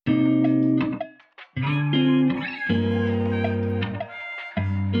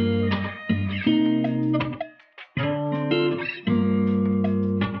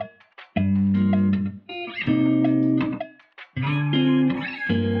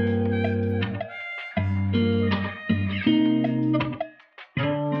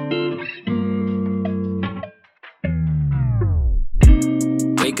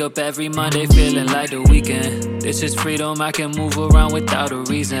Wake up every Monday feeling like the weekend. This is freedom, I can move around without a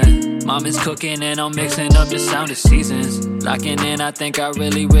reason. Mom is cooking and I'm mixing up the sound of seasons. Locking in, I think I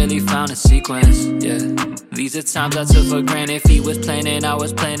really found a sequence, yeah. These are times I took for granted. If he was planning, I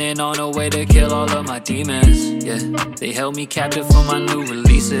was planning on a way to kill all of my demons, yeah. They held me captive for my new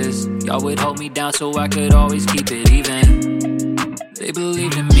releases. Y'all would hold me down so I could always keep it even. They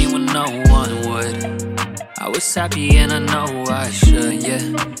believed in me when no one would. I was happy and I know I should, yeah.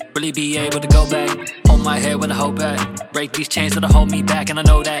 Really be able to go back, hold my head with a hope back. Break these chains that'll hold me back, and I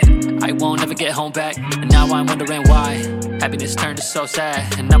know that I won't ever get home back. And now I'm wondering why happiness turned to so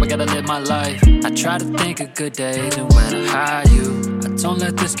sad, and now I gotta live my life. I try to think of good days, and when I hide you, I don't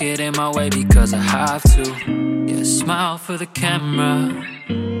let this get in my way because I have to. Yeah, smile for the camera.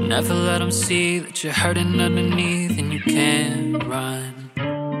 Never let them see that you're hurting underneath and you can't run.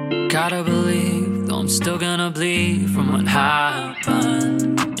 Gotta believe, though I'm still gonna bleed from what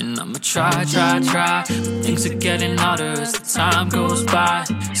happened. And I'ma try, but things are getting harder as the time goes by.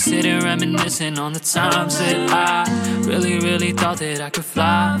 Sitting reminiscing on the times that I really thought that I could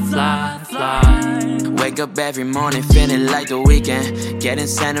fly. Wake up every morning feeling like the weekend. Getting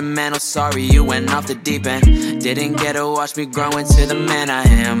sentimental, sorry you went off the deep end. Didn't get to watch me grow into the man I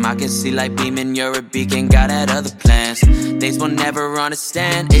am. I can see light beaming, you're a beacon, God had other plans. Things will never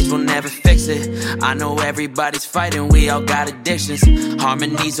understand, age will never fix it. I know everybody's fighting, we all got addictions.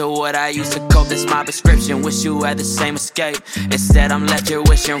 Harmonies are what I used to cope, that's my prescription. Wish you had the same escape. Instead I'm left here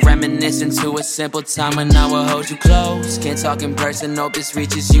wishing, reminiscing to a simple time when I will hold you close. Can't talk in person, hope this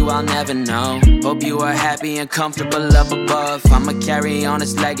reaches you, I'll never know. Hope you are happy and comfortable up above. I'ma carry on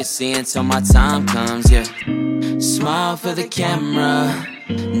this legacy until my time comes, yeah. Smile for the camera.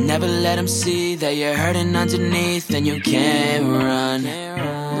 Never let them see that you're hurting underneath and you can't run.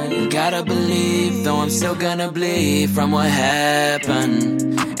 You gotta believe, though I'm still gonna bleed from what happened.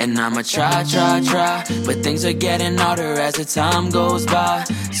 And I'ma try, but things are getting harder as the time goes by.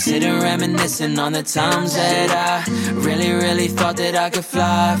 Sitting reminiscing on the times that I really thought that I could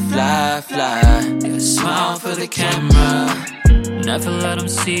fly. Yeah, smile for the camera. Never let them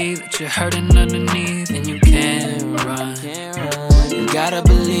see that you're hurting underneath and you can't run. You gotta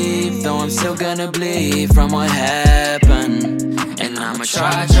believe, though I'm still gonna bleed from what happened. And I'ma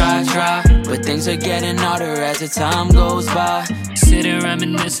try, but things are getting harder as the time goes by. Sitting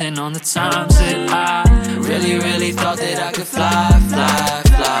reminiscing on the times that I really thought that I could fly.